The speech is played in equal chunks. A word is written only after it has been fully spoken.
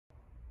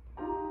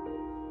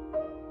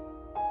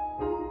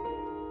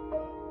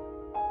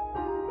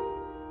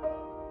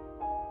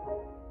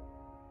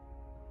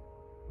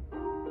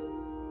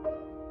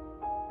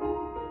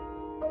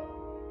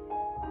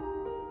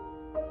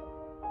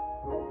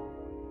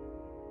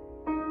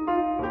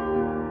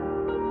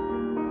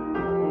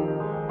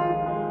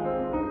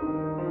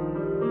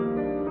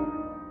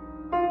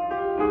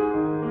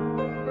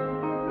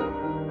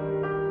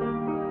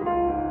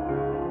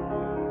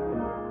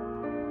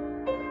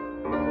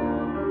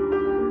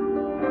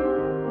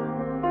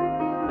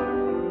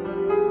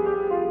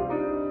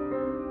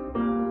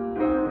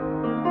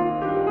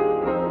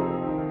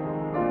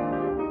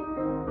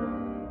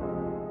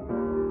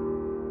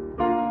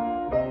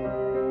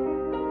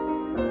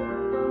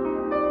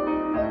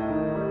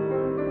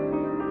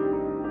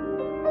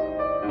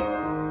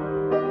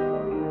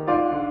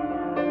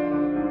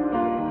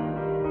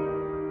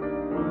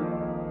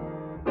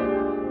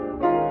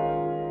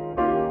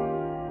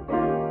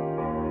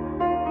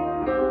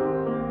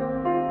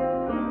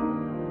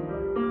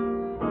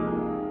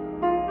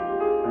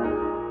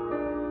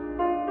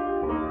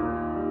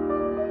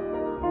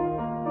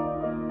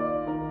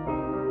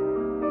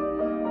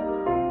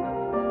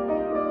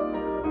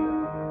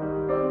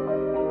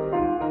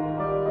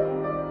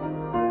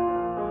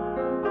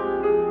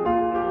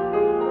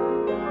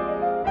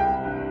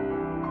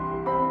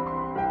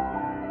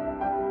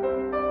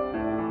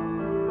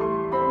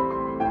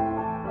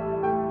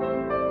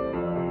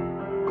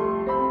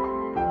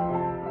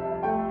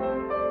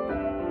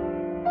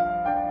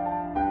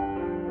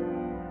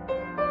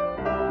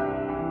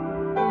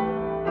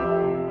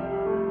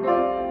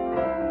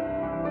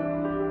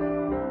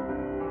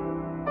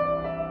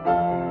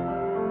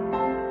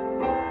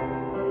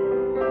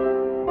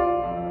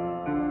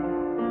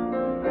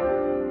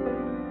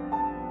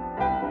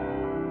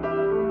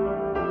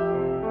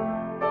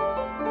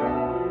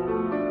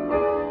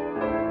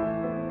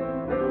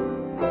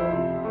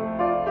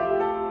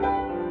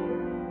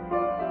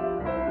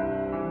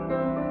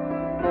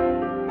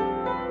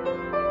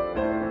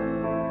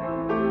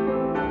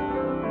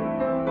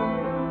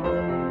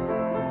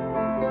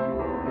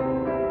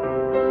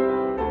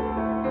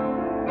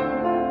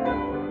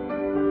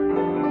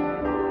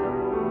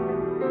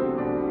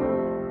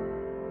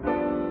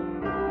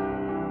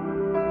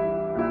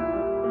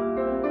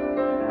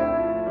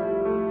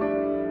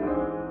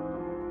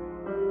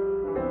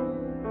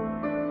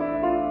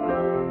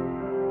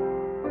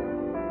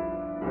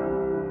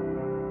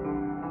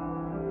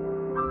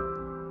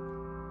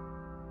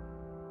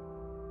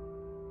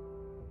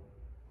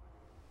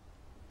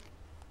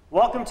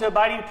Welcome to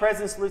Abiding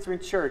Presence Lutheran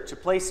Church, a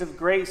place of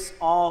grace.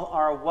 All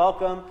are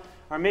welcome.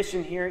 Our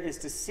mission here is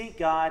to seek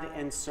God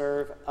and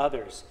serve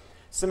others.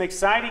 Some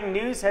exciting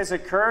news has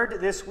occurred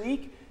this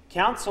week.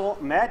 Council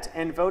met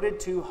and voted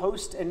to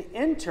host an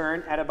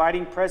intern at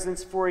Abiding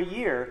Presence for a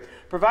year,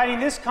 providing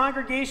this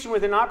congregation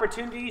with an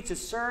opportunity to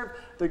serve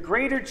the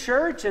greater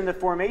church in the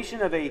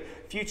formation of a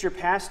future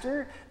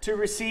pastor, to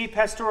receive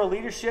pastoral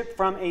leadership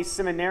from a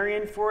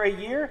seminarian for a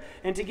year,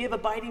 and to give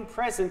Abiding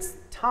Presence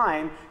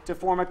time to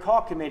form a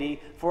call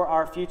committee for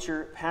our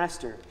future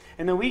pastor.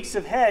 In the weeks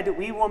ahead,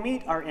 we will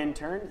meet our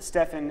intern,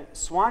 Stephen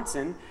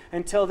Swanson.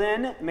 Until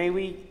then, may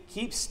we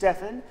keep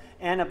Stephen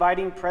and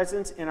Abiding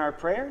Presence in our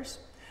prayers.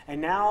 And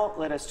now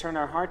let us turn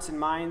our hearts and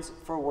minds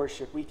for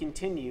worship. We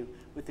continue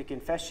with the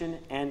confession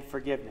and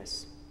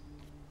forgiveness.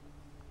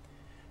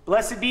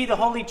 Blessed be the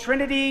Holy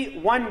Trinity,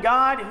 one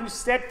God, whose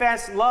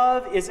steadfast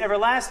love is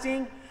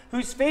everlasting,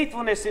 whose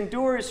faithfulness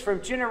endures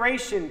from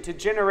generation to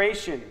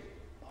generation.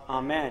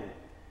 Amen.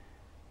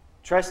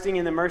 Trusting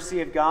in the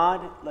mercy of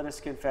God, let us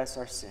confess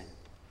our sin.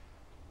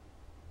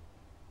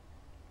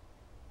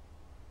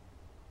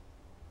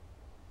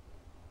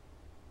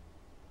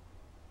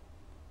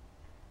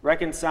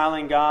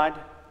 Reconciling God,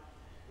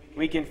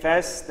 we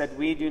confess that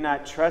we do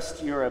not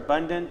trust your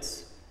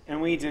abundance,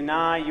 and we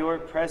deny your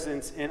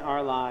presence in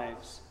our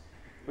lives.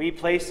 We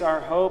place our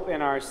hope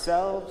in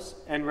ourselves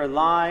and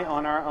rely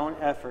on our own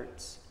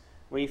efforts.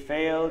 We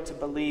fail to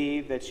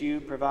believe that you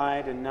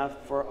provide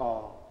enough for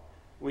all.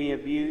 We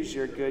abuse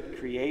your good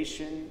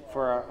creation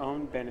for our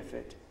own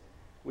benefit.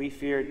 We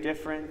fear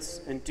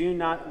difference and do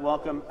not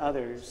welcome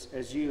others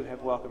as you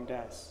have welcomed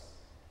us.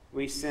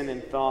 We sin in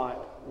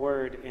thought,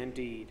 word, and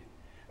deed.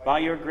 By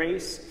your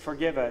grace,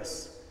 forgive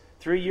us.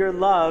 Through your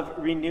love,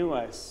 renew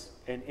us,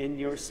 and in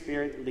your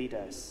Spirit, lead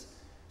us,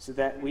 so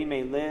that we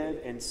may live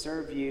and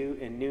serve you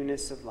in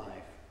newness of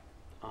life.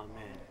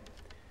 Amen.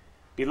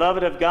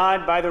 Beloved of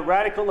God, by the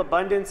radical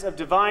abundance of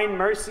divine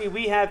mercy,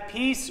 we have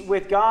peace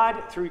with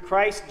God through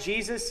Christ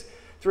Jesus,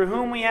 through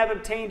whom we have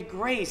obtained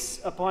grace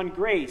upon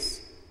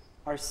grace.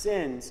 Our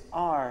sins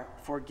are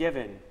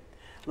forgiven.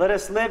 Let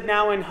us live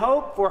now in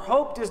hope, for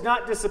hope does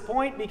not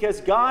disappoint, because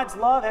God's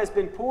love has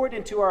been poured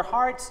into our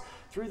hearts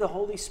through the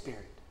Holy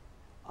Spirit.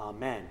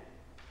 Amen.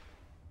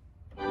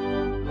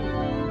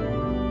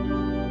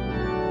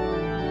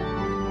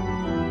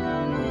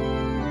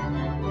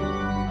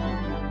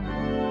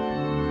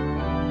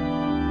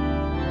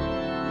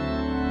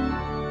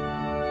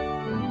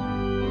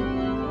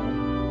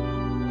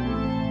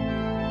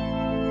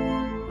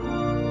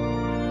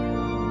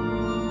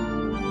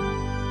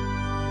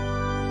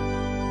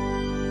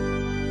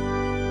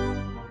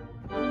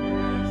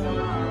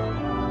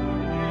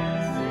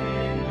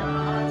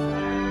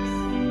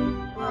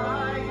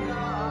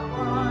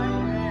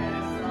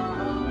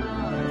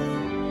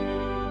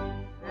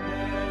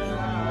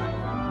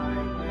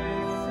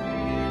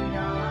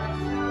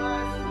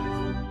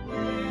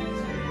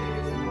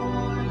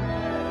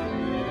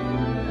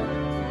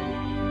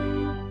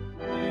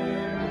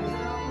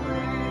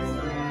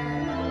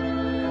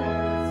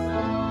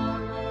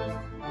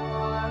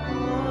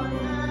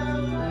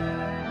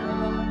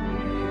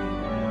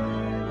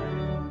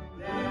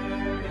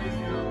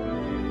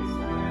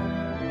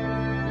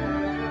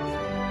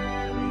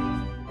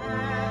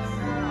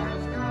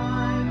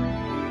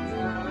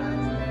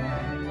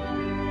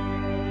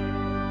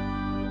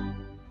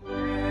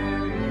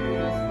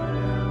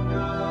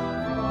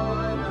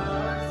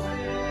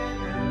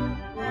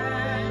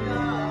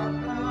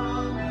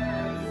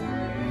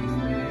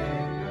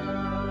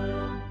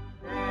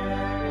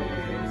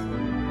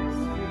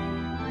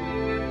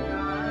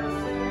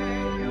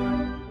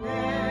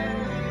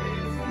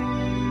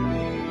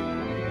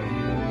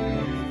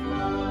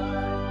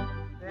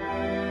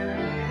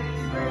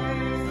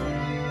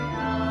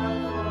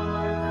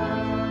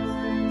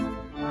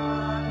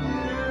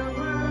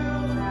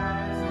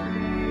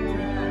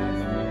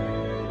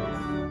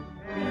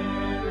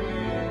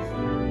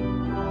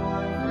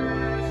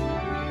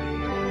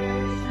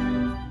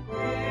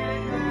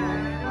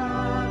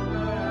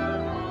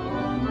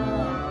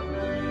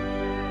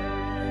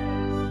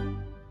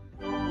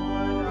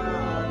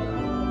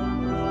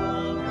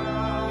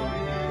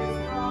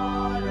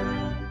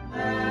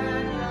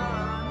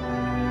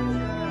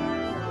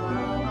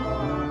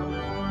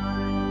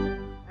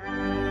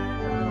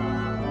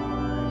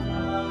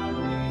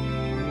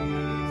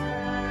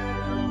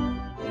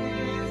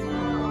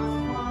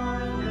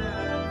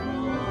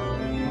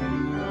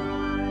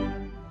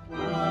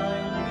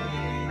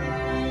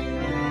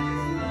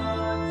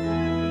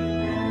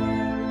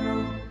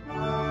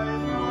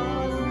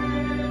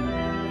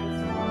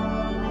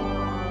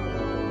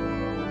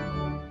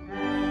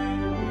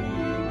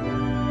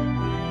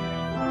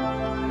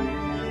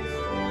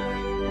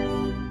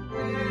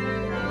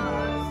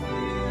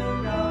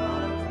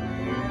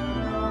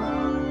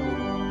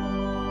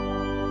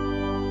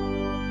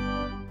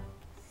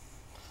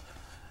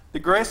 The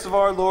grace of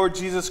our Lord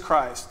Jesus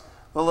Christ,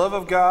 the love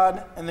of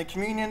God, and the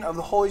communion of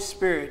the Holy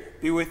Spirit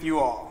be with you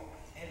all.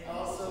 And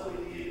also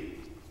with you.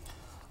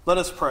 Let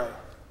us pray.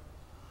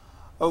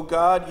 O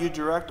God, you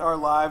direct our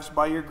lives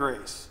by your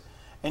grace,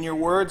 and your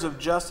words of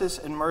justice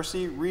and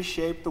mercy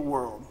reshape the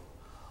world.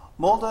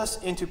 Mold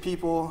us into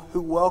people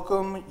who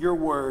welcome your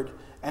word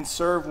and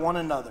serve one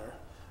another,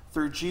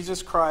 through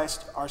Jesus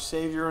Christ, our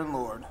Savior and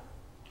Lord.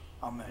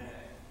 Amen.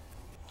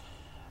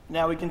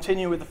 Now we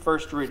continue with the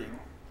first reading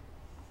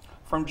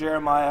from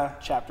Jeremiah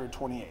chapter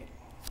 28.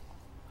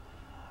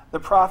 The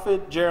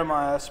prophet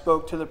Jeremiah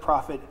spoke to the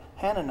prophet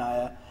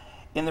Hananiah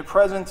in the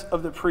presence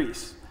of the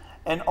priests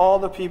and all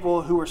the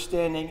people who were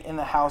standing in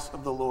the house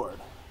of the Lord.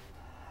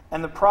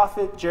 And the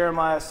prophet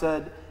Jeremiah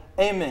said,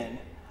 Amen.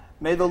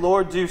 May the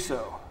Lord do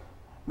so.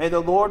 May the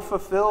Lord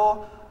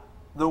fulfill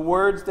the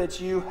words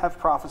that you have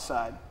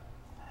prophesied,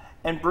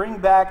 and bring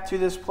back to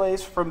this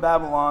place from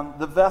Babylon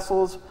the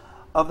vessels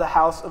of the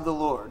house of the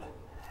Lord,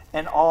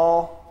 and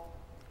all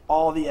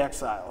the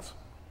exiles.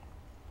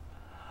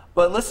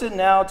 But listen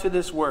now to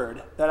this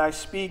word that I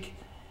speak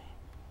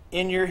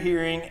in your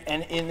hearing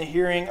and in the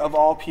hearing of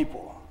all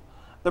people.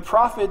 The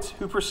prophets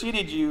who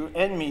preceded you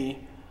and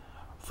me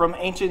from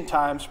ancient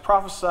times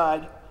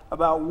prophesied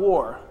about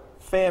war,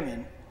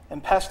 famine,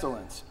 and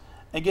pestilence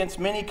against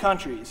many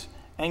countries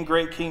and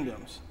great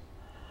kingdoms.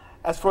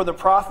 As for the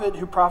prophet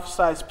who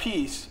prophesies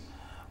peace,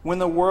 when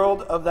the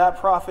word of that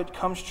prophet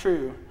comes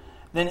true,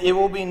 then it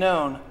will be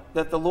known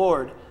that the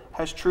Lord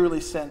has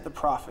truly sent the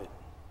prophet.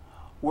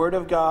 Word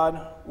of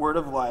God, word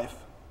of life.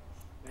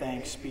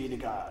 Thanks be to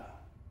God.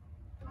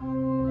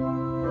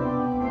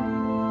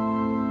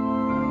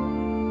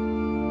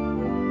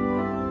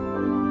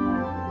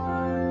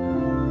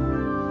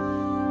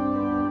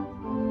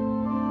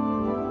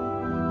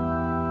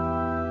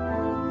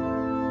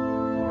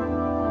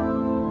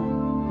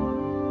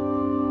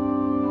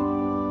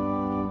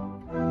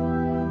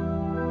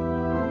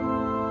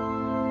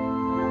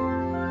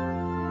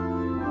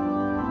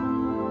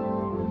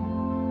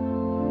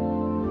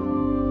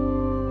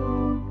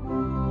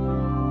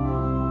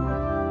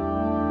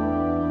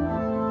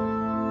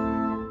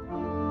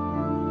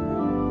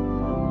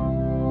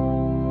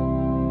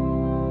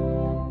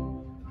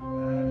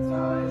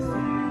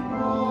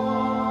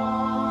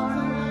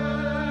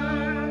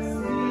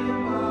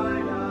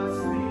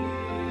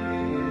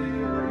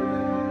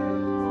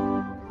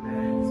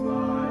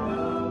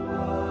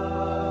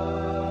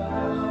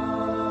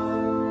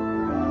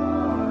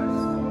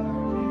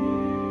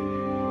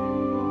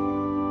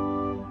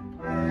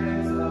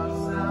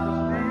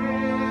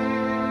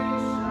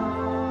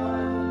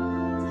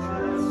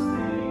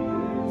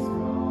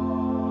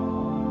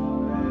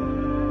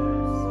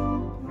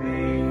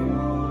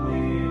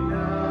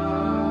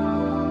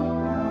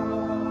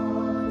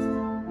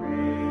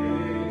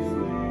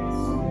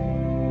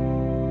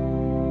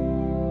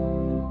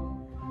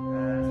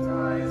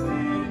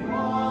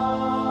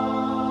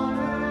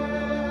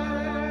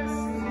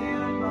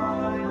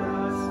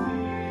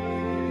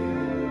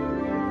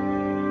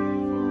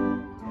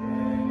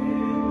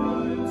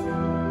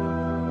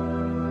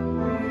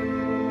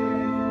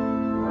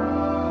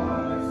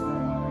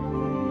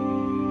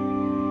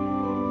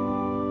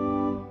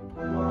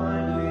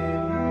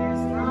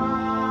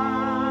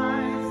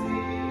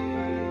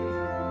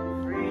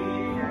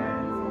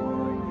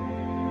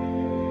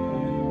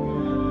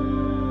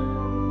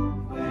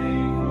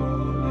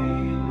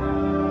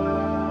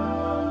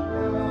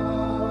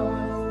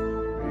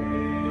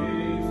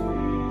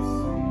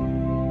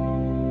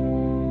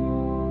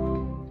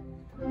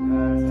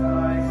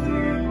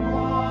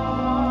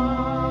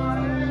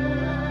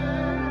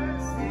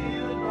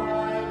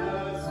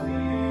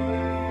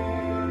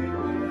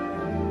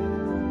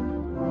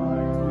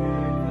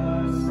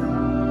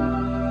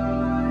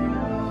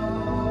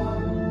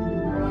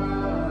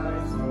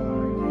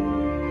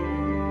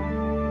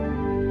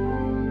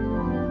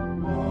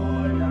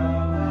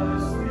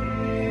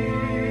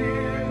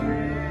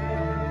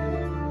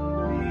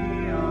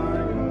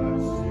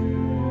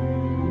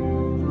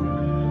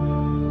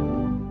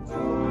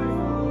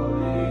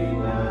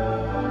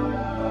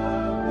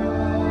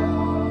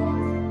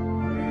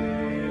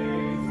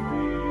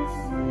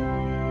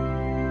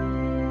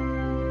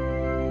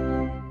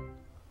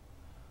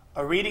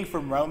 A reading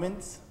from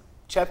Romans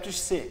chapter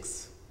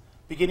 6,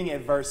 beginning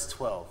at verse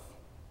 12.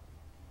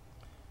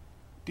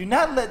 Do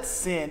not let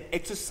sin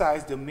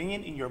exercise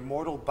dominion in your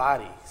mortal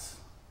bodies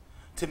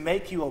to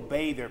make you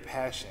obey their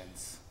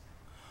passions.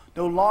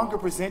 No longer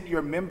present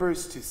your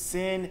members to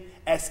sin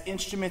as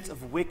instruments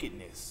of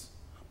wickedness,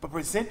 but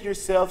present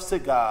yourselves to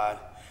God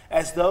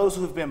as those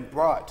who have been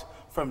brought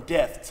from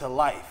death to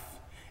life,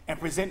 and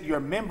present your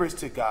members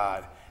to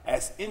God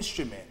as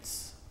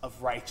instruments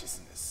of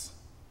righteousness.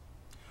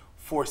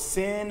 For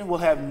sin will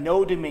have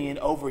no dominion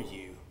over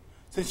you,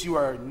 since you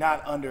are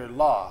not under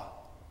law,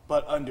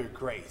 but under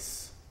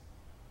grace.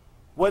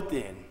 What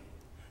then?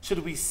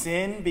 Should we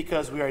sin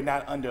because we are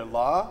not under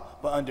law,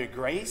 but under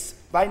grace?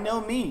 By no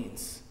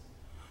means.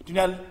 Do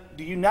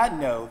you not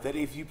know that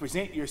if you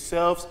present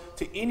yourselves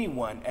to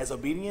anyone as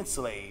obedient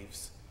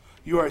slaves,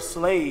 you are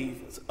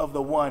slaves of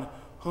the one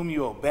whom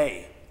you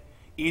obey,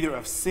 either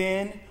of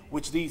sin,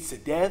 which leads to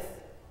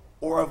death,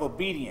 or of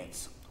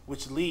obedience,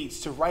 which leads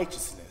to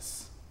righteousness?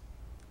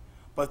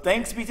 But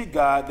thanks be to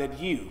God that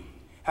you,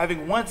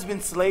 having once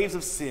been slaves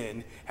of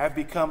sin, have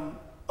become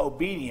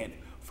obedient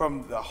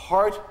from the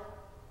heart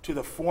to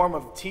the form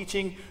of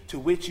teaching to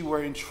which you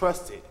were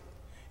entrusted,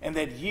 and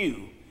that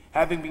you,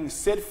 having been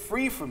set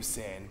free from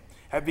sin,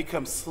 have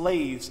become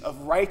slaves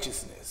of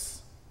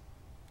righteousness.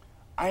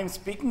 I am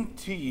speaking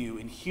to you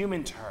in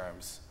human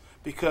terms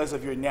because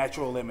of your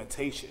natural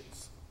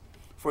limitations.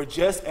 For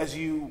just as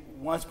you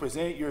once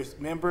presented your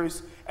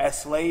members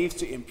as slaves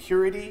to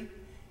impurity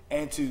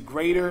and to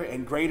greater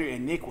and greater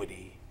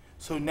iniquity,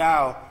 so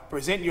now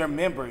present your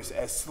members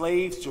as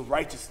slaves to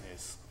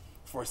righteousness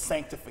for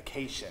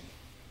sanctification.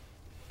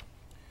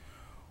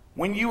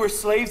 When you were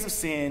slaves of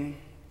sin,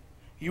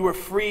 you were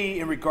free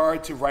in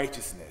regard to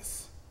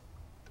righteousness.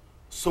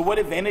 So what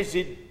advantage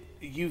did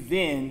you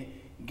then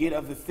get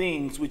of the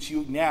things which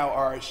you now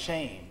are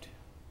ashamed?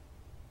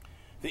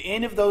 The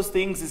end of those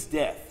things is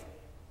death.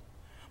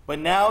 But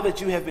now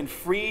that you have been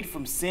freed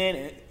from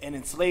sin and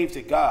enslaved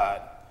to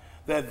God,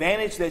 the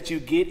advantage that you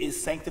get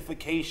is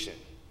sanctification.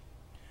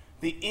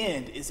 The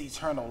end is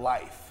eternal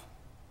life.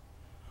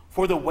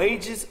 For the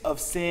wages of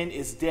sin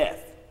is death,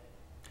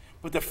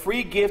 but the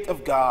free gift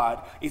of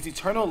God is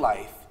eternal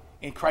life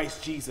in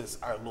Christ Jesus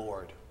our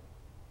Lord.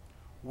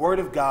 Word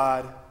of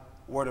God,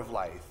 word of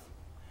life.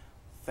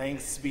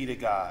 Thanks be to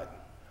God.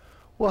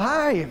 Well,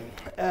 hi.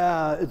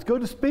 It's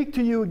good to speak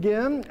to you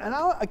again.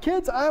 And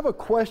kids, I have a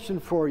question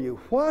for you.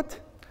 What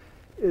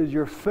is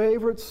your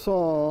favorite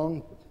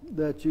song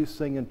that you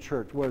sing in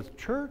church? Was it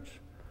church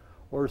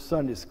or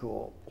Sunday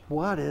school?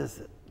 What is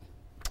it?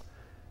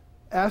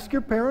 Ask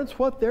your parents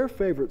what their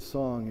favorite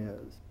song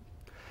is.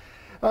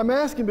 I'm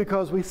asking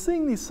because we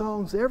sing these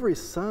songs every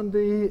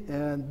Sunday,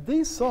 and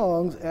these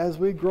songs, as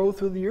we grow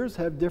through the years,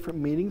 have different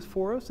meanings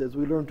for us as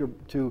we learn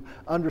to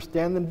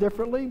understand them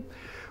differently.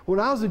 When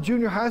I was in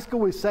junior high school,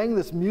 we sang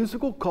this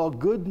musical called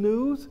Good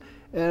News,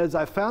 and as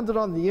I found it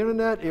on the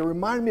internet, it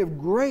reminded me of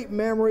great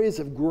memories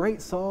of great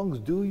songs.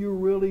 Do You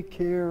Really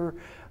Care?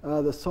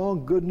 The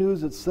song Good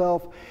News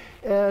itself.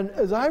 And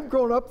as I've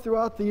grown up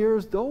throughout the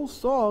years, those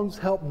songs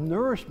help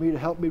nourish me to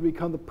help me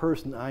become the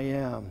person I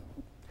am.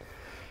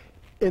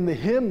 In the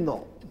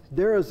hymnal,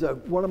 there is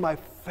one of my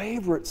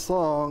favorite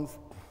songs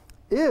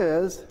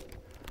is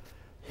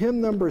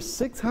hymn number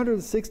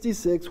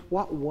 666,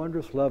 What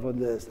Wondrous Love of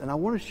This. And I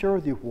want to share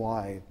with you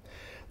why.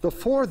 The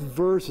fourth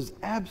verse is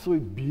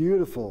absolutely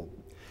beautiful.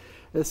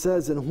 It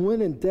says, and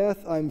when in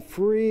death I'm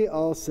free,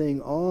 I'll sing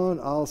on,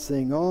 I'll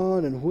sing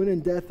on. And when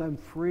in death I'm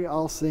free,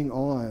 I'll sing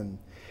on.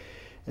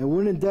 And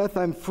when in death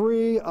I'm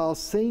free, I'll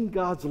sing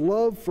God's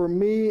love for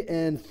me.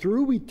 And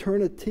through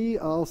eternity,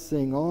 I'll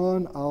sing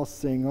on, I'll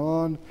sing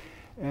on.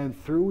 And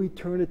through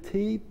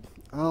eternity,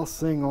 I'll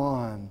sing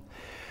on.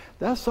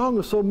 That song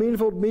is so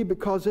meaningful to me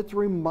because it's a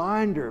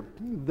reminder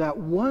that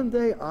one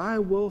day I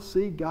will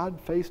see God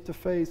face to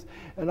face,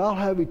 and I'll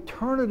have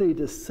eternity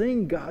to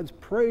sing God's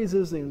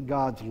praises and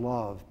God's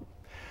love.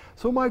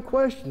 So my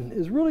question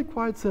is really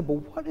quite simple.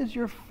 What is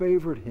your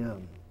favorite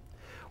hymn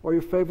or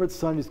your favorite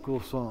Sunday school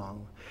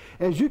song?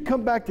 As you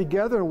come back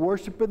together and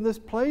worship in this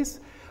place,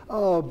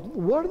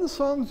 what are the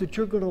songs that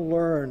you're going to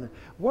learn?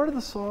 What are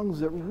the songs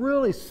that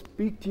really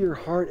speak to your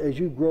heart as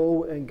you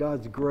grow in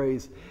God's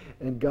grace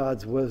and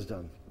God's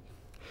wisdom?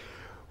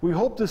 We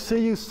hope to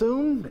see you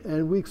soon,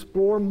 and we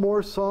explore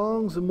more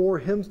songs and more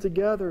hymns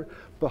together.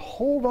 But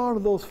hold on to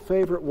those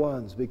favorite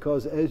ones,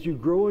 because as you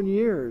grow in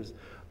years,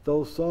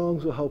 those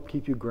songs will help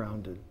keep you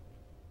grounded.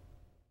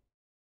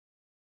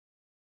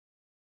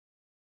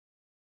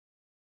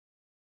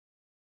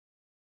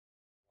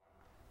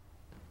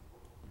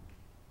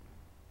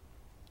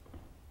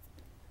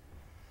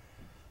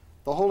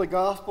 The Holy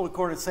Gospel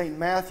according to St.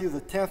 Matthew,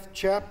 the 10th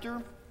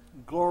chapter.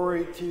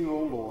 Glory to you,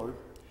 O Lord.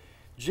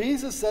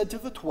 Jesus said to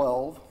the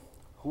 12,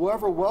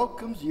 whoever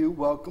welcomes you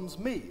welcomes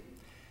me,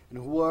 and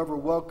whoever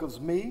welcomes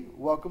me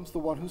welcomes the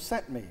one who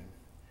sent me.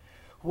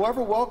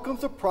 Whoever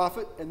welcomes a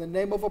prophet in the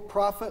name of a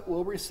prophet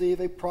will receive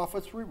a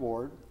prophet's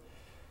reward.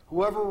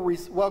 Whoever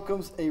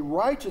welcomes a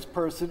righteous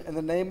person in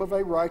the name of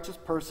a righteous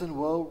person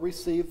will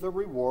receive the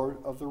reward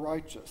of the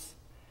righteous.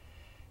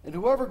 And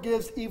whoever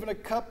gives even a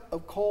cup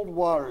of cold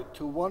water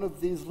to one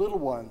of these little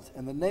ones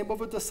in the name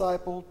of a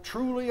disciple,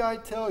 truly I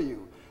tell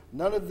you,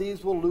 none of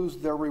these will lose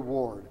their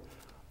reward.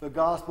 The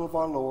gospel of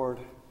our Lord.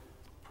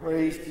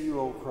 Praise to you,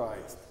 O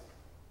Christ.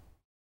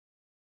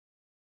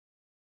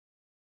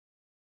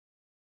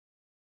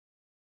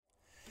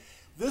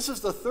 This is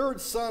the third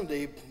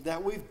Sunday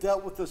that we've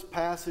dealt with this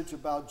passage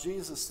about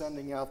Jesus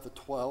sending out the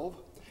 12.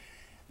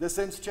 This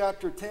ends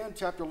chapter 10.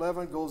 Chapter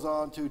 11 goes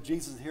on to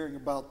Jesus hearing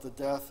about the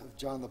death of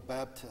John the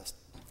Baptist.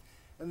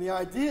 And the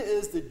idea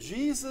is that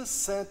Jesus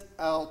sent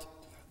out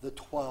the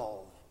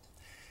 12.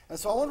 And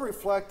so I want to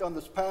reflect on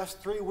this past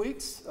 3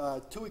 weeks.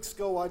 2 weeks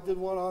ago, I did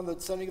one on the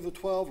sending of the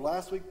 12.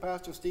 Last week,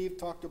 Pastor Steve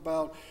talked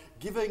about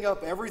giving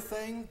up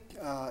everything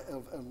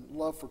and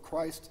love for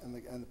Christ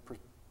and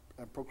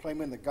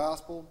proclaiming the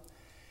gospel.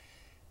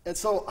 And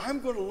so I'm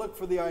going to look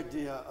for the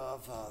idea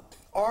of,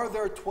 are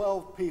there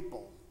 12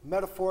 people,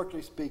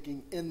 metaphorically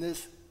speaking, in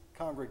this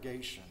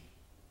congregation?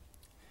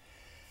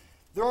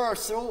 There are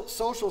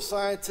social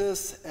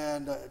scientists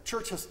and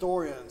church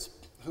historians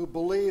who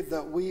believe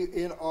that we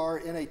are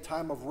in a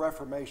time of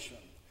reformation,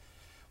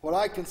 what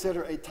I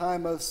consider a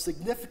time of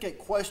significant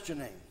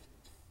questioning.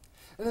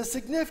 And it's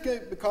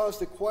significant because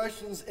the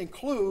questions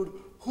include,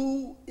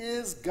 who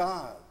is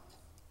God?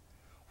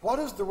 What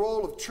is the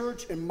role of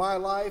church in my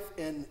life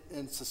and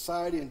in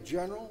society in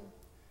general?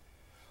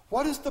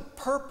 What is the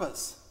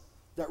purpose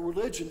that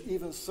religion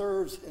even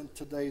serves in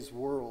today's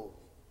world?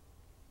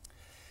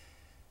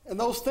 And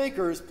those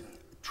thinkers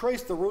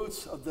trace the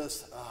roots of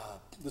this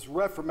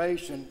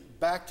Reformation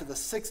back to the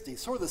 60s.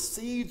 Sort of the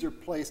seeds are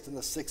placed in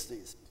the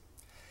 60s.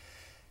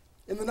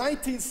 In the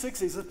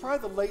 1960s, it's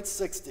probably the late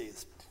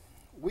 60s,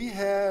 we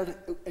had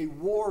a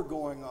war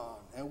going on,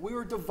 and we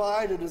were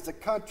divided as a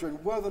country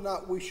on whether or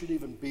not we should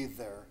even be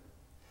there.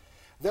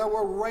 There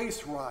were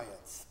race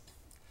riots.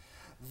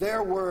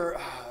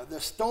 The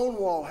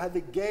Stonewall had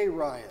the gay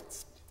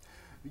riots.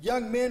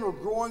 Young men were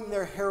growing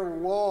their hair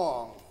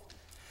long.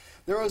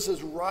 There was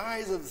this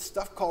rise of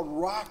stuff called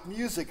rock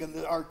music,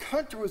 and our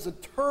country was in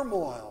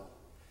turmoil.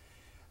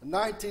 In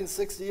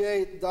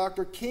 1968,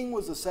 Dr. King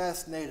was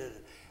assassinated.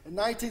 In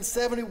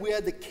 1970, we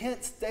had the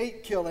Kent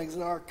State killings,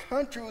 and our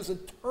country was in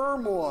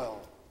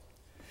turmoil.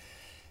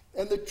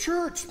 And the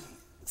church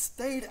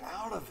stayed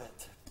out of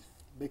it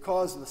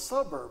because in the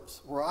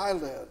suburbs where I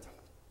lived,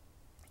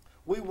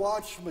 we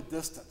watched from a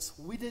distance.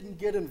 We didn't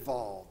get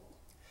involved.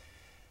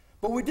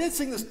 But we did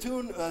sing this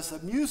tune as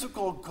a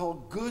musical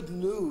called Good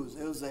News.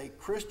 It was a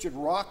Christian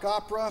rock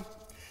opera.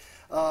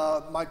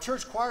 My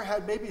church choir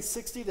had maybe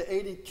 60 to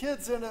 80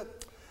 kids in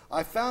it.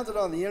 I found it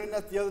on the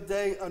internet the other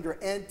day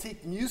under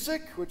Antique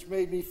Music, which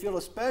made me feel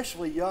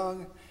especially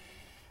young.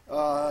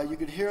 You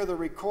could hear the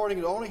recording.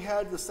 It only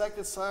had the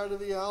second side of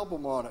the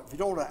album on it. If you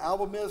don't know what an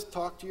album is,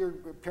 talk to your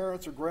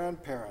parents or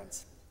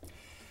grandparents.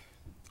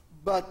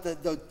 But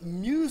the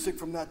music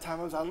from that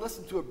time, as I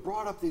listened to it,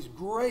 brought up these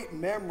great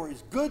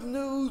memories. Good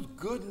news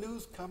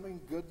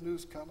coming, good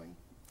news coming.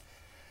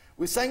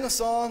 We sang a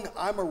song,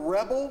 I'm a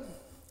Rebel.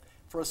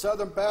 For a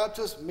Southern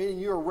Baptist, meaning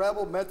you're a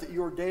rebel meant that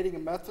you were dating a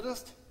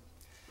Methodist.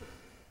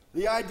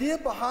 The idea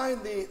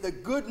behind the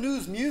Good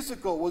News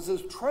musical was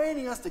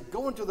training us to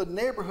go into the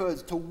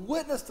neighborhoods, to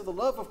witness to the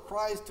love of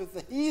Christ to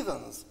the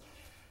heathens,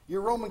 you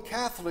Roman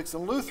Catholics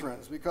and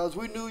Lutherans, because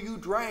we knew you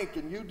drank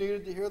and you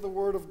needed to hear the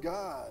Word of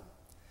God.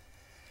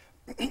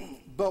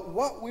 But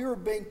what we were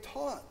being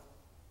taught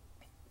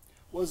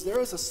was there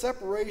is a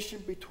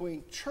separation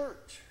between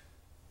church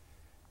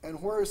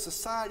and where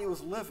society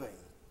was living.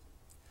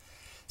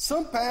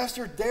 Some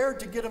pastors dared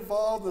to get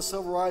involved in the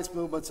civil rights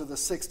movements of the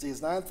 60s.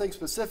 And I think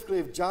specifically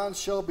of John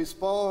Shelby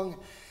Spong,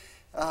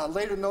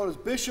 later known as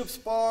Bishop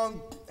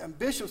Spong. And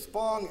Bishop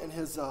Spong, in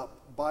his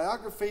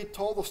biography,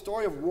 told the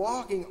story of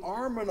walking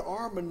arm in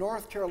arm in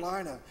North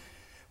Carolina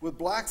with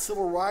black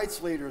civil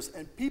rights leaders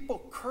and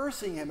people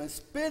cursing him and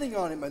spitting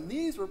on him. And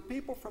these were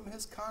people from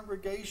his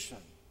congregation.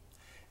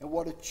 And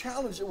what a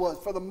challenge it was.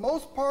 For the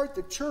most part,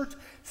 the church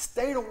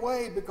stayed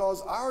away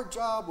because our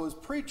job was,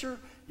 preacher,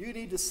 you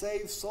need to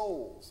save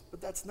souls. But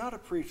that's not a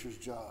preacher's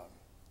job.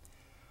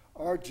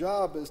 Our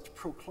job is to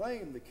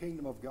proclaim the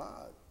kingdom of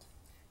God,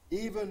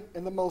 even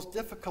in the most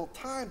difficult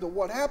times. But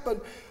what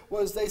happened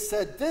was they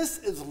said, this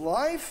is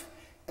life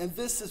and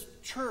this is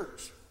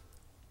church.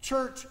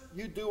 Church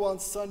you do on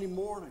Sunday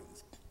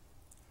mornings.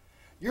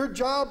 Your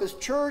job as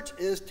church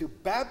is to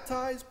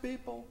baptize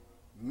people,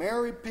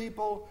 marry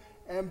people,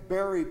 and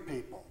bury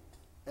people.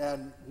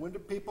 And when do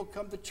people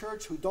come to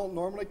church who don't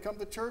normally come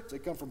to church? They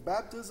come from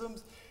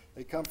baptisms,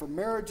 they come from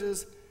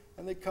marriages,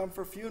 and they come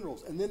for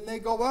funerals. And then they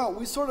go out.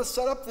 We sort of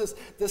set up this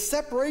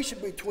separation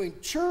between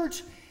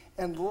church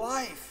and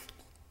life.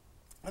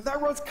 And that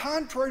runs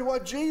contrary to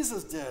what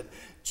Jesus did.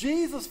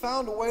 Jesus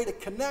found a way to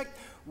connect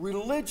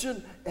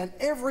religion and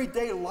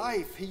everyday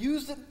life. He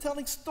used it in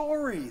telling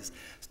stories.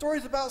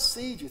 Stories about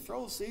seeds. You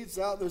throw seeds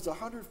out, there's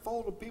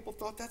 100-fold, and people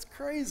thought that's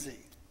crazy.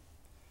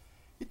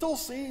 He told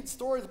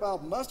stories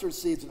about mustard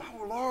seeds and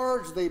how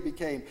large they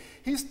became.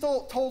 He's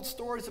told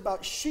stories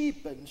about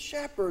sheep and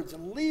shepherds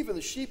and leaving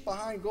the sheep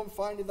behind, going and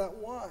finding that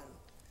one.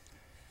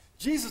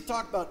 Jesus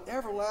talked about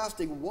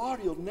everlasting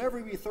water. You'll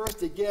never be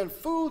thirsty again.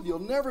 Food, you'll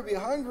never be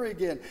hungry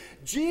again.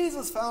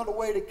 Jesus found a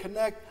way to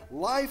connect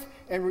life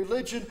and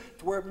religion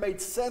to where it made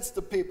sense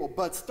to people.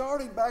 But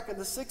starting back in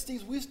the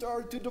 60s, we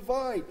started to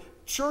divide.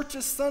 Church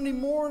is Sunday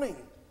morning,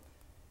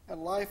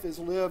 and life is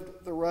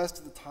lived the rest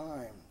of the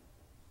time.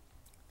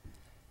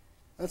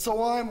 And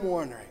so I'm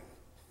wondering,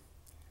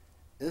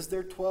 is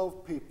there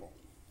 12 people?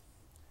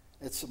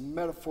 It's a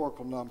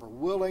metaphorical number,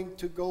 willing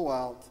to go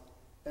out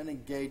and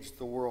engage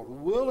the world,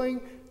 willing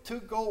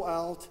to go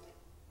out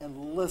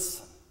and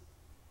listen,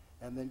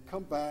 and then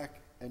come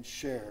back and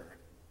share.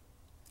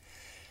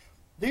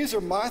 These are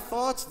my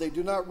thoughts. They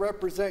do not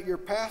represent your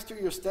pastor,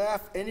 your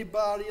staff,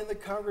 anybody in the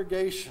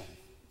congregation.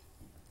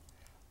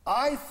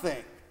 I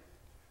think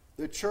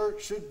the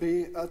church should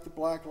be at the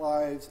Black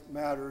Lives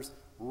Matters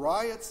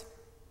riots,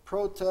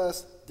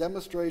 protests,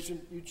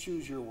 demonstration, you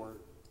choose your word.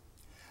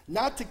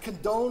 Not to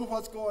condone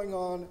what's going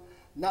on,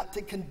 not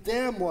to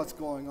condemn what's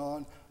going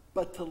on,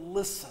 but to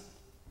listen.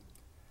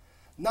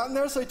 Not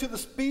necessarily to the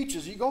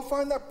speeches. You go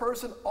find that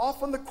person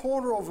off in the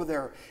corner over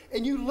there,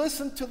 and you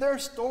listen to their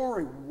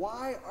story.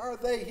 Why are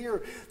they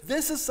here?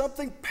 This is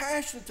something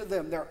passionate to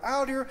them. They're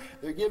out here.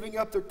 They're giving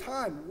up their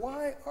time.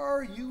 Why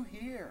are you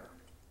here?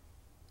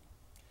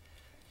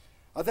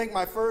 I think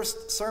my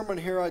first sermon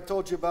here I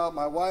told you about,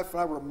 my wife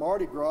and I were at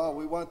Mardi Gras.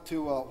 We went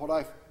to what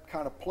I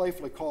kind of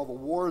playfully call the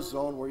war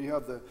zone, where you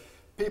have the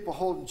people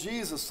holding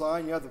Jesus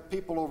sign. You have the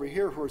people over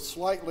here who are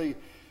slightly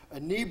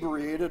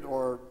inebriated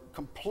or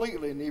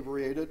completely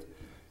inebriated.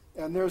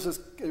 And there's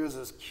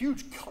this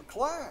huge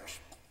clash.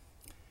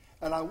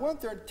 And I went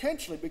there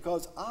intentionally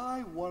because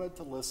I wanted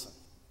to listen.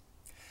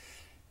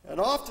 And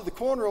off to the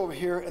corner over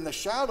here in the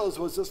shadows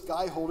was this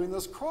guy holding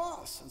this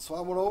cross. And so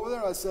I went over there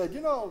and I said,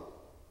 you know,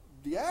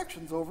 the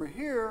action's over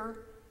here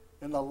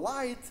in the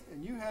light,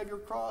 and you have your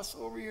cross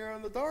over here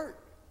in the dark.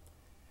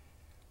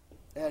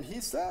 And he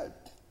said,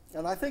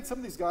 and I think some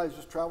of these guys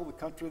just travel the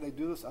country and they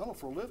do this, I don't know,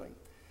 for a living.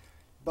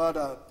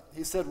 But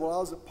he said, well, I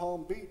was at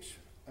Palm Beach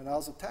and I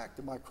was attacked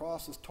and my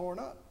cross is torn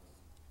up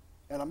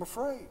and I'm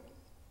afraid.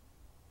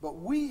 But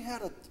we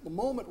had a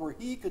moment where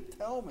he could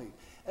tell me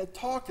and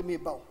talk to me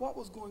about what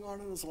was going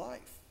on in his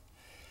life.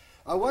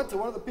 I went to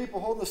one of the people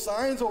holding the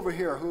signs over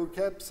here who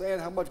kept saying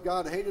how much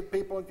God hated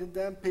people and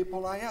condemned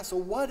people. And I asked, so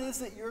what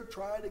is it you're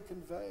trying to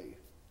convey?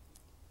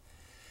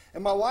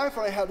 And my wife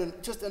and I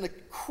had just an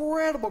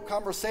incredible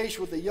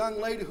conversation with a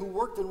young lady who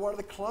worked in one of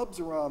the clubs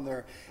around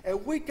there.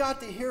 And we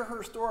got to hear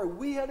her story.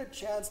 We had a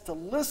chance to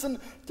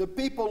listen to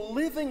people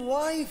living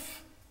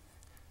life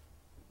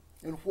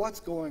and what's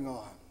going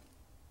on.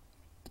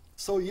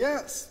 So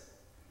yes,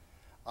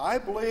 I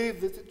believe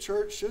that the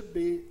church should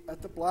be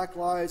at the Black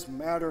Lives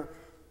Matter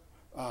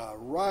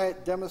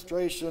riot,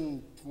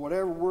 demonstration,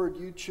 whatever word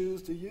you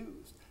choose to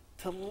use,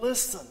 to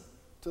listen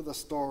to the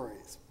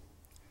stories.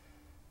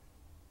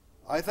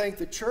 I think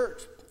the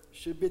church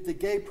should be at the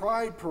gay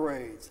pride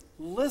parades,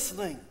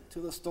 listening to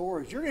the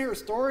stories. You're going to hear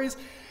stories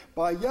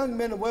by young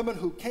men and women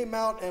who came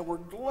out and were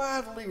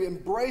gladly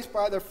embraced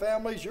by their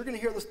families. You're going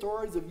to hear the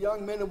stories of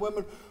young men and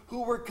women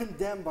who were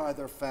condemned by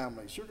their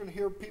families. You're going to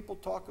hear people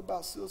talk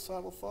about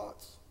suicidal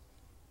thoughts.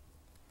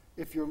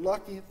 If you're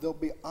lucky, they'll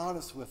be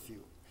honest with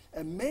you.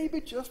 And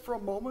maybe just for a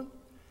moment,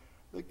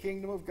 the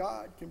kingdom of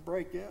God can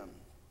break in.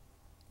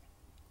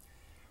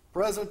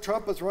 President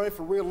Trump is running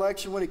for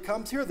re-election. When he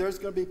comes here, there's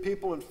going to be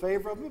people in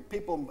favor of him,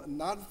 people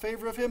not in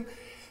favor of him.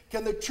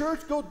 Can the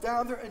church go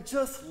down there and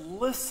just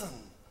listen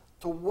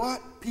to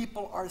what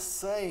people are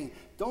saying?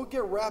 Don't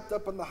get wrapped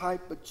up in the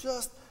hype, but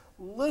just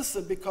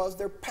listen, because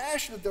they're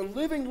passionate. They're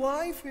living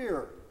life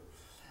here.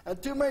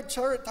 And too many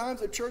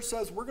times the church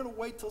says, we're going to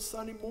wait till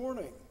Sunday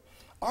morning.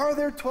 Are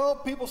there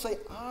 12 people say,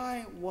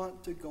 I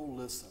want to go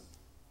listen?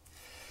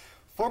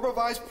 Former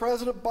Vice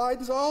President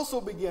Biden's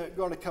also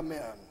going to come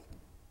in.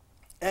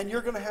 And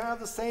you're going to have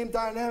the same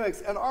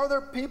dynamics. And are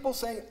there people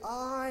saying,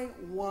 I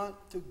want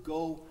to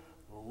go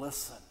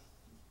listen?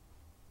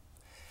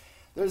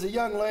 There's a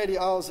young lady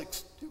I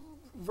was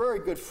very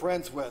good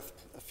friends with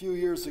a few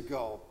years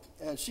ago.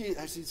 And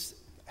she's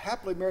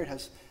happily married,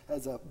 has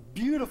a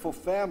beautiful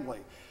family.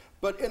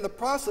 But in the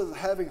process of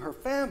having her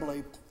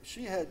family,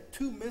 she had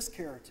 2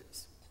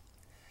 miscarriages.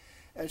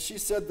 And she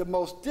said the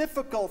most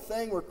difficult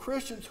thing were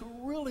Christians who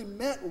really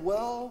meant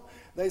well.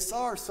 They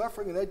saw her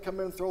suffering and they'd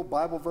come in and throw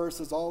Bible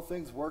verses, all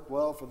things work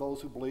well for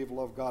those who believe and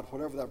love God,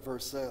 whatever that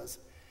verse says.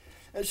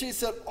 And she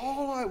said,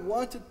 all I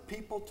wanted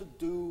people to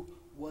do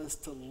was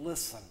to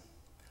listen.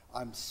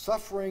 I'm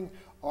suffering.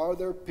 Are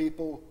there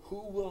people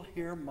who will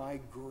hear my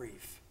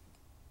grief?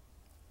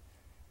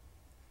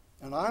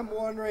 And I'm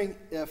wondering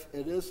if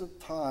it isn't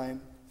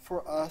time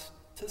for us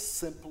to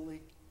simply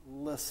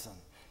listen,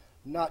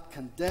 not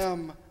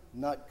condemn,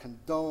 not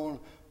condone,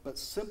 but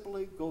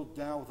simply go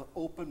down with an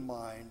open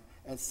mind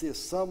and see if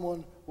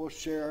someone will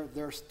share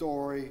their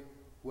story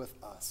with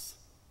us.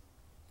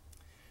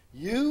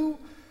 You,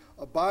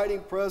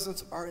 abiding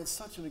presence, are in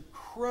such an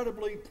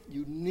incredibly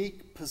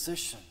unique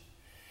position.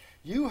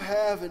 You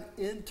have an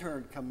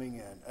intern coming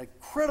in, an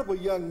incredible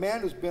young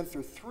man who's been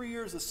through 3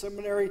 years of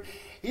seminary.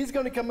 He's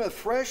going to come in with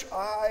fresh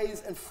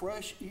eyes and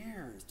fresh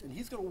ears. And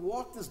he's going to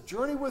walk this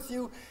journey with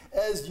you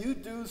as you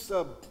do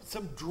some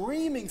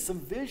dreaming,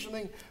 some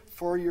visioning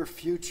for your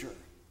future.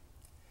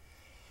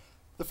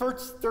 The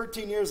first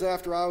 13 years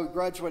after I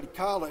graduated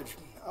college,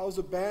 I was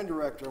a band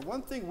director. And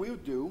one thing we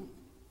would do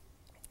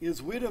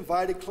is we'd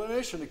invite a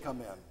clinician to come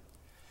in.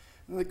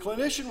 And the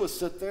clinician would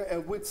sit there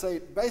and we'd say,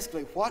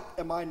 basically, what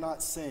am I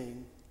not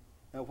seeing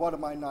and what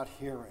am I not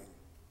hearing?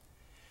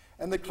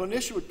 And the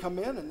clinician would come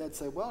in and they'd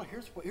say, well,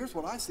 here's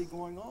what I see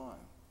going on.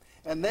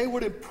 And they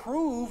would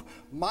improve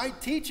my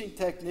teaching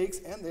techniques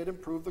and they'd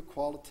improve the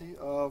quality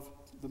of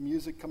the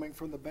music coming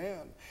from the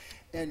band.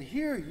 And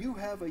here you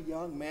have a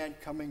young man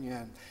coming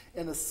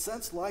in a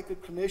sense like a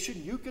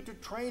clinician. You get to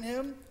train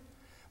him.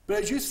 But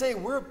as you say,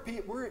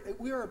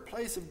 we are a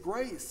place of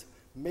grace.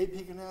 Maybe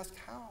he can ask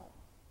how.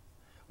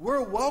 We're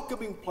a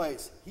welcoming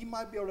place. He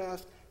might be able to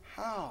ask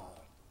how.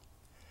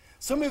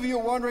 Some of you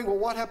are wondering, well,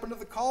 what happened to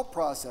the call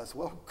process?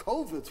 Well,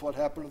 COVID's what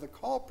happened to the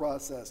call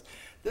process.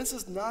 This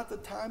is not the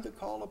time to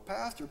call a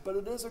pastor, but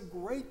it is a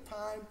great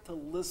time to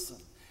listen.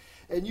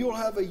 And you'll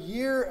have a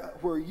year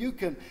where you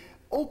can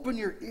open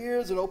your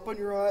ears and open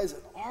your eyes.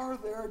 And are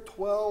there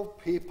 12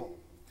 people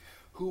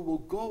who will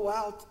go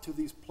out to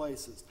these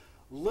places,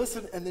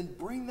 listen, and then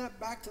bring that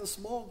back to the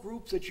small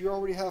groups that you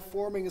already have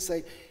forming and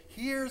say,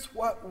 here's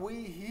what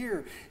we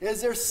hear.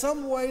 Is there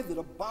some way that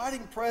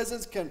abiding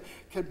presence can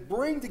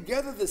bring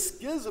together the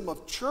schism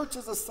of church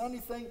as a Sunday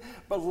thing,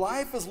 but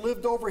life is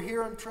lived over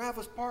here in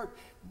Travis Park?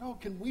 No,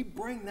 can we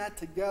bring that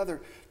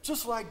together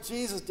just like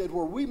Jesus did,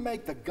 where we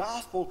make the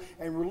gospel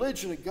and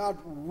religion of God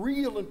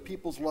real in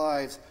people's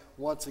lives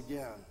once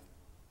again?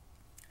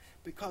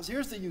 Because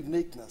here's the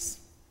uniqueness.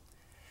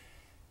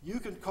 You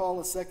can call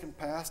a second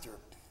pastor,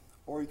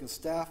 or you can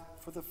staff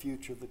for the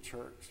future of the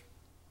church.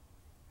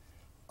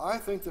 I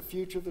think the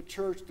future of the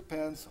church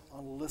depends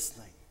on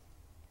listening.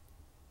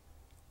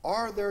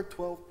 Are there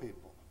 12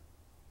 people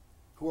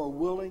who are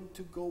willing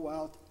to go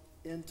out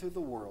into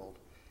the world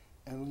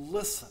and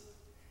listen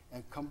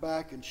and come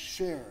back and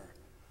share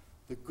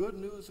the good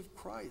news of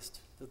Christ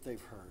that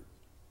they've heard?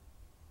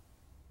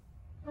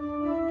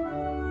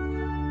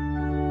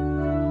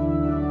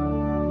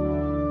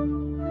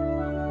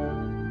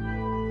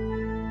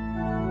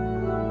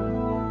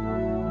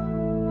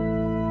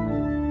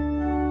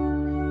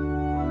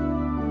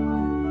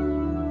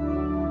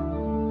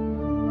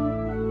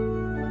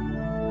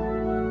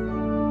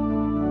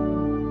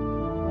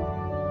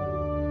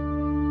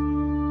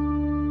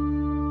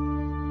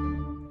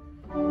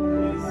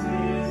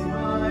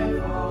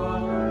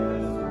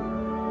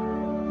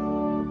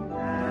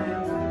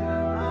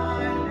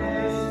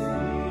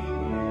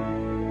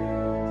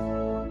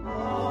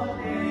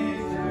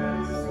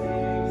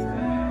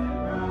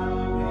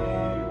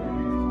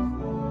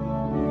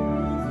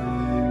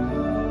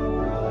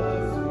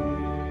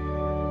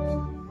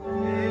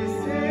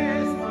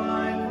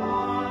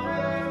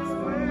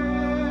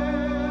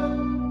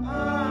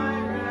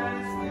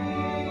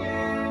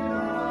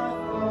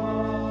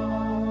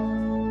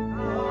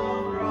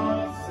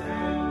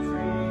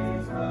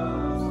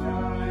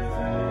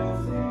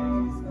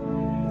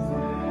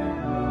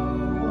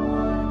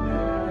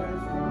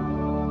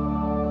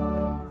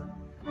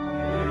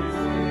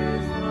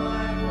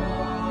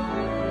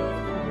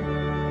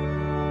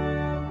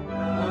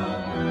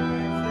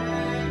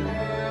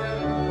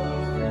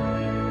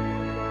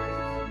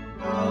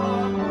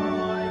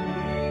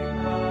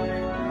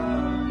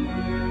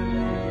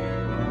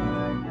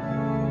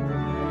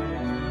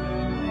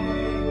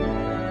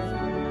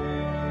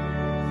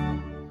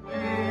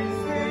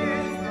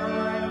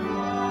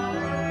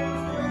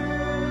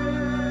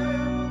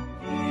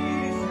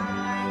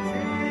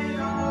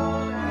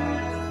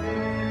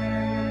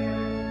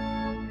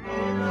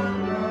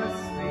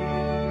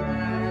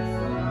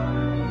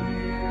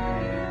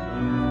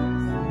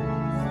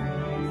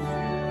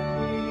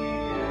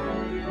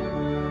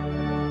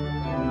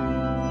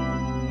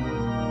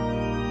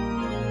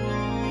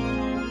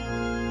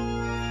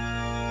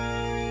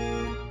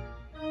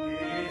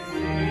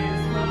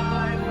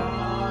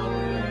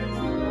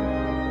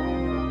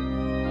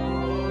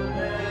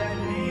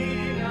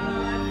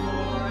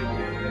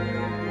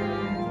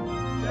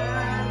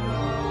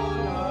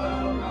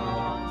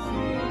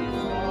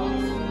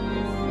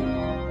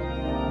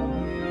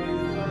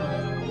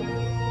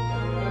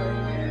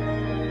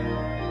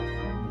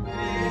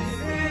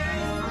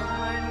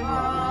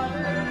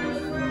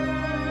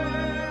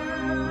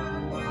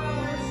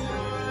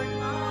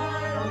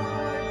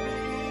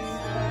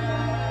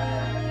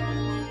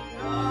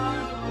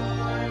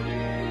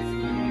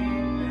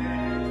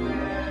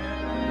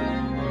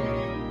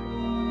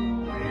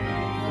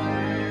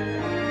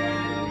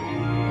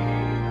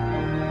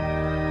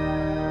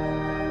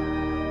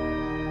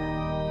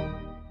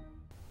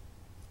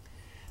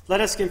 Let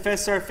us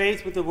confess our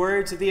faith with the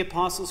words of the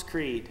Apostles'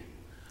 Creed.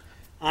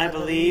 I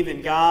believe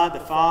in God,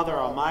 the Father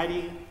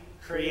Almighty,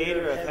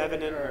 creator of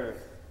heaven and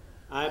earth.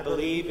 I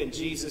believe in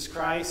Jesus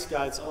Christ,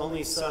 God's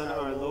only Son,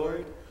 our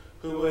Lord,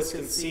 who was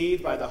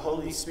conceived by the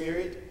Holy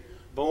Spirit,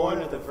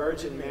 born of the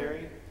Virgin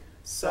Mary,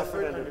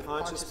 suffered under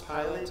Pontius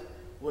Pilate,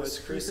 was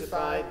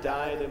crucified,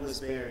 died, and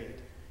was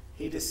buried.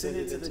 He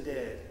descended to the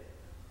dead.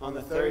 On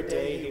the third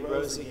day he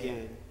rose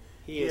again.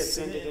 He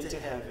ascended into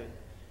heaven.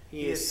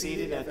 He is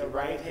seated at the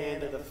right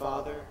hand of the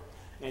Father,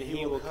 and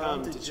he will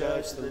come to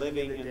judge the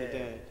living and the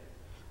dead.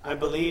 I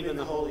believe in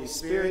the Holy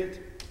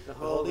Spirit, the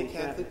Holy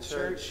Catholic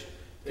Church,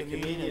 the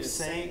communion of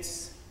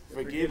saints,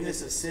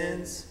 forgiveness of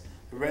sins,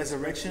 the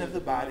resurrection of the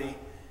body,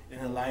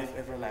 and the life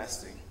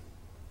everlasting.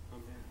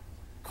 Amen.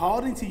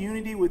 Called into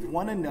unity with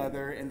one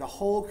another and the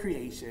whole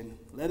creation,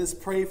 let us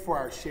pray for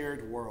our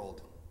shared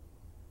world.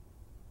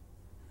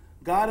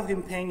 God of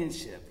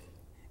companionship,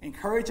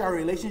 encourage our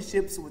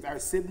relationships with our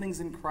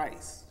siblings in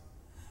Christ.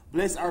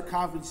 Bless our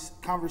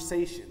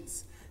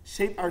conversations,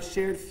 shape our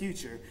shared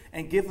future,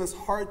 and give us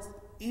hearts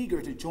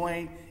eager to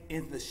join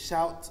in the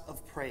shout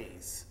of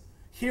praise.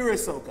 Hear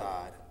us, O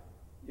God.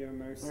 Your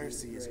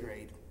mercy is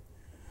great.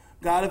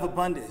 God of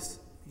abundance,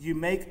 you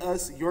make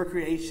us your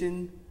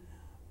creation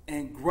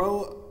and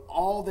grow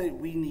all that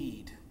we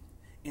need.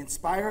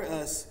 Inspire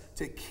us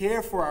to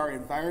care for our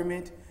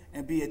environment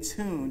and be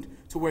attuned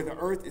to where the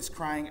earth is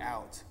crying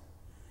out.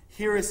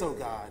 Hear us, O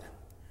God.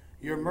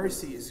 Your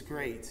mercy is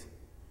great.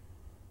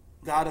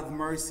 God of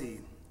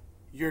mercy,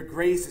 your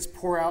grace is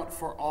poured out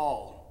for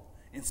all.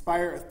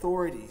 Inspire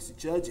authorities,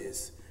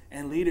 judges,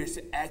 and leaders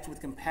to act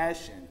with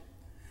compassion.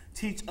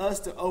 Teach us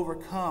to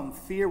overcome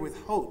fear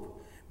with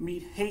hope,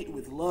 meet hate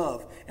with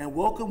love, and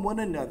welcome one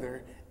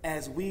another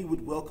as we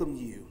would welcome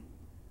you.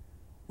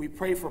 We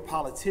pray for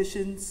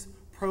politicians,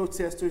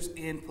 protesters,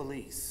 and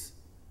police.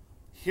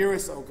 Hear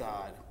us, O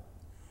God.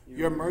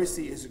 Your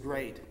mercy is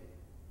great.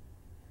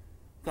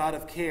 God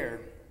of care,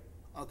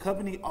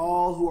 accompany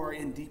all who are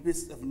in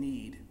deepest of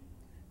need.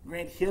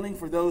 Grant healing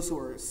for those who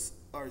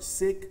are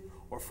sick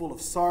or full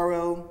of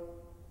sorrow.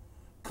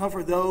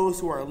 Comfort those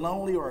who are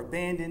lonely or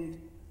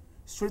abandoned.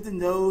 Strengthen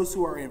those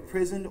who are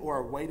imprisoned or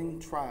awaiting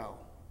trial.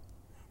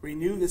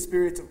 Renew the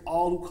spirits of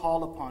all who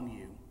call upon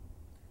you.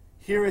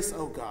 Hear us,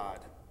 O God.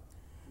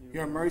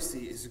 Your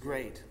mercy is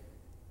great.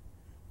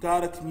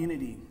 God of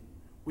community,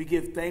 we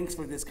give thanks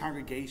for this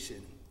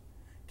congregation.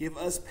 Give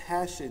us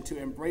passion to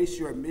embrace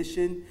your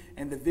mission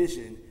and the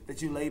vision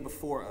that you lay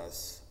before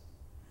us.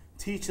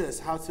 Teach us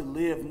how to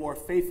live more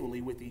faithfully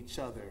with each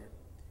other.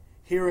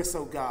 Hear us,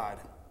 O God.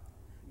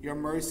 Your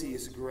mercy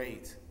is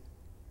great.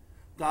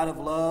 God of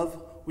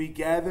love, we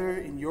gather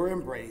in your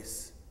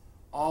embrace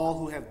all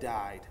who have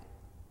died.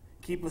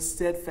 Keep us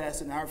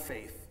steadfast in our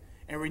faith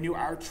and renew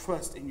our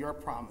trust in your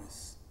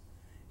promise.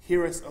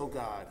 Hear us, O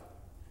God.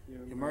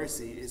 Your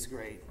mercy is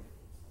great.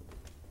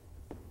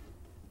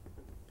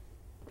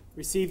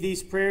 Receive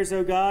these prayers,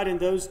 O God, and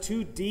those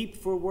too deep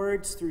for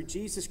words through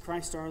Jesus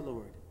Christ our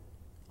Lord.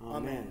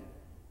 Amen.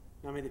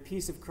 Now may the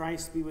peace of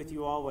Christ be with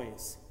you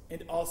always.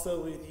 And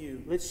also with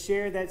you. Let's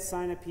share that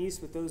sign of peace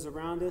with those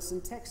around us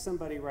and text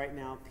somebody right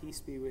now, peace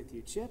be with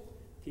you. Chip,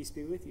 peace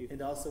be with you.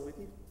 And also with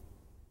you.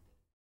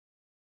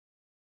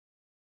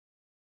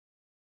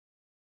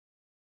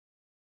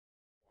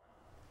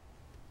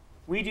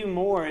 We do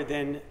more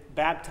than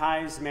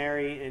baptize,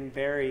 marry, and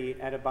bury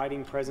at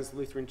Abiding Presence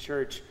Lutheran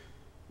Church.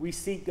 We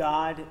seek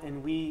God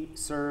and we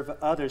serve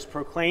others,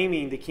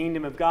 proclaiming the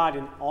kingdom of God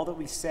in all that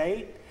we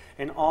say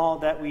and all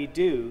that we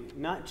do,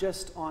 not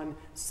just on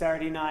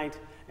Saturday night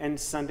and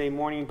Sunday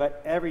morning,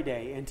 but every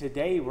day. And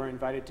today we're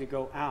invited to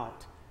go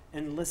out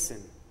and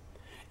listen.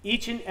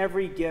 Each and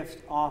every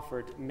gift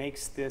offered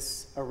makes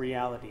this a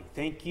reality.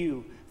 Thank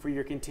you for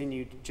your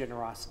continued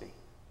generosity.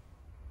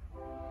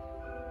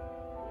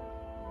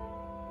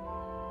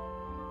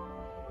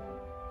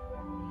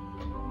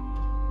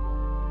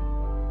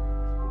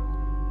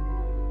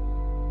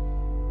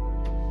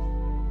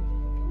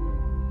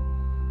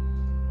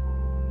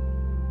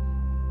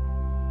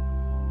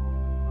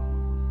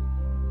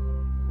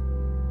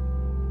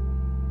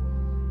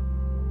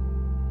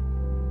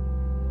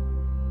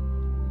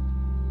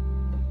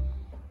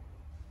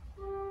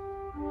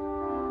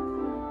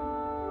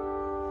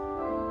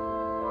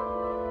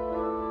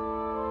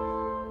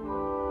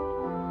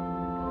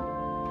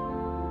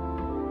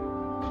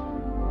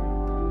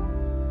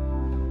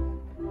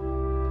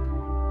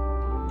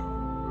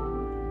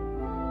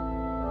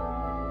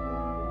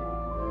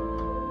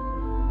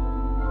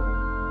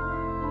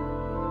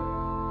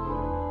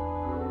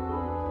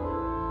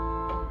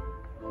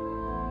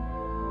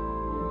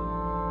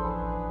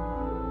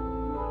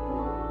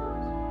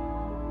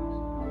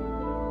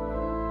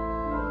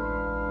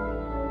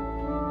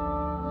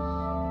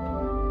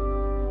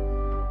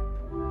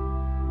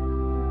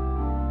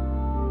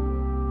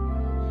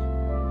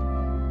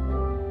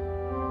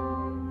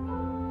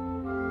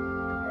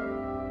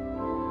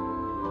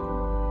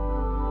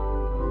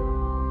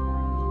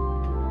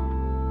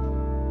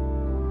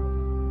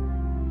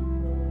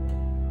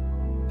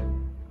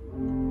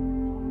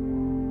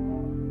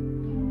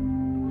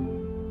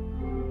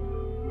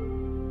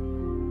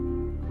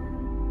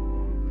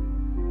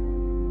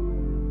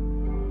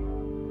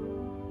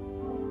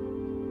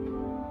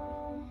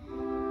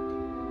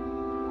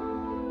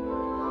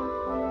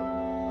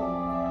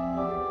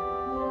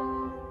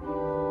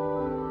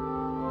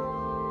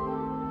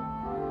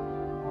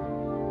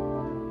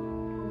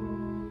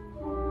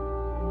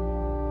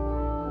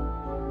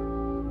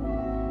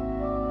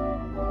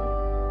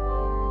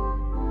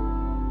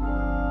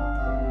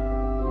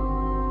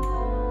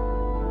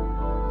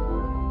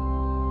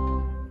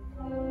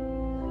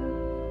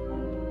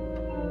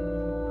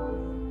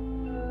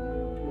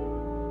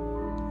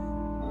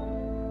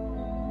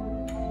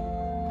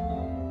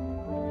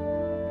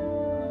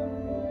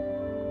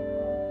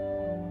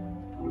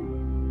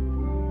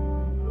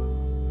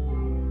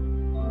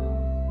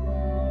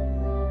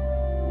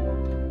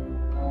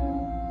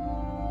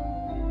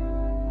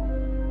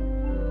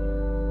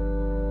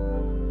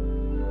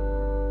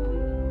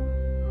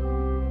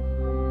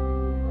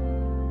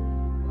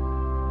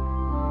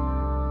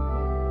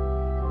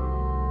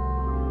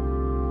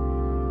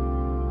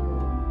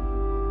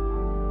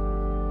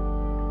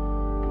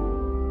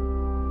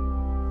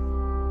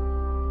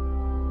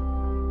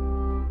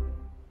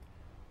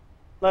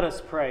 Let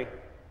us pray.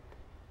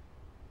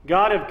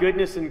 God of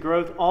goodness and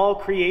growth, all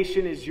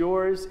creation is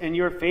yours, and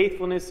your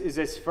faithfulness is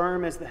as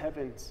firm as the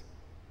heavens.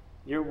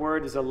 Your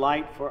word is a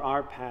light for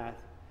our path.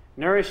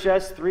 Nourish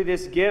us through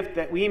this gift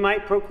that we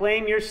might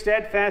proclaim your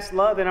steadfast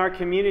love in our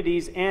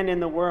communities and in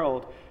the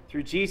world,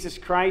 through Jesus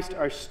Christ,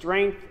 our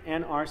strength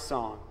and our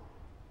song.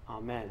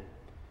 Amen.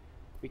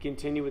 We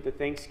continue with the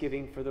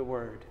thanksgiving for the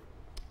word.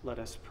 Let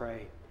us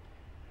pray.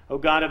 O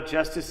God of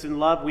justice and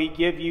love, we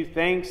give you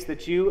thanks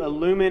that you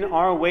illumine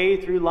our way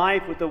through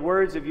life with the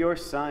words of your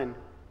Son.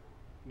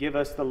 Give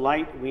us the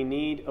light we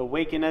need,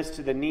 awaken us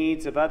to the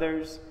needs of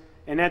others,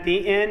 and at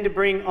the end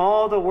bring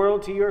all the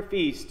world to your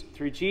feast,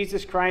 through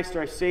Jesus Christ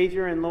our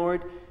Savior and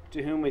Lord,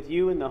 to whom with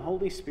you and the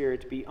Holy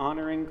Spirit be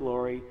honor and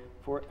glory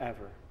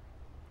forever.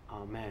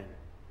 Amen.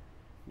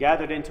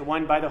 Gathered into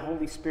one by the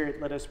Holy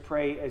Spirit, let us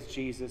pray as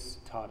Jesus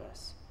taught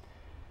us.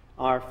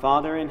 Our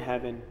Father in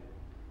heaven,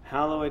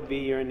 hallowed be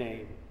your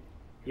name.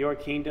 Your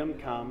kingdom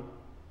come,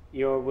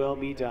 your will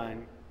be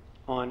done,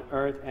 on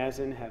earth as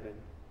in heaven.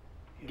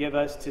 Give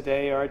us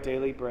today our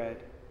daily bread.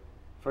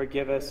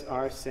 Forgive us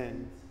our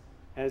sins,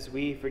 as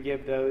we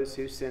forgive those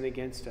who sin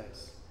against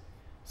us.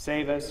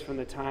 Save us from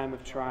the time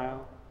of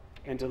trial,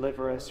 and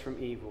deliver us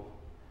from evil.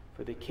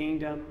 For the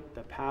kingdom,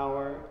 the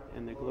power,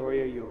 and the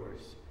glory are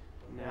yours,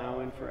 now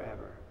and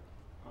forever.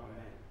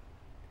 Amen.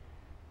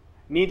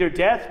 Neither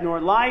death, nor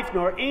life,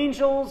 nor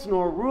angels,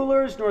 nor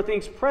rulers, nor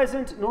things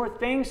present, nor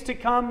things to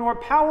come, nor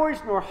powers,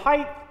 nor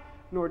height,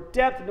 nor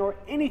depth, nor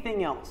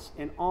anything else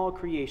in all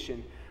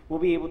creation will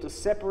be able to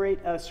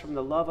separate us from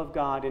the love of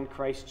God in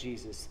Christ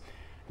Jesus.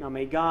 Now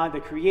may God, the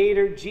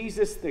Creator,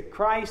 Jesus, the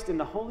Christ, and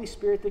the Holy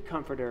Spirit, the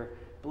Comforter,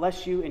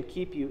 bless you and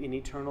keep you in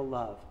eternal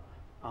love.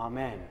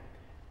 Amen.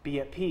 Be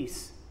at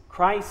peace.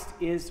 Christ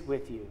is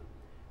with you.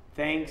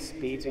 Thanks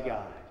be to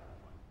God.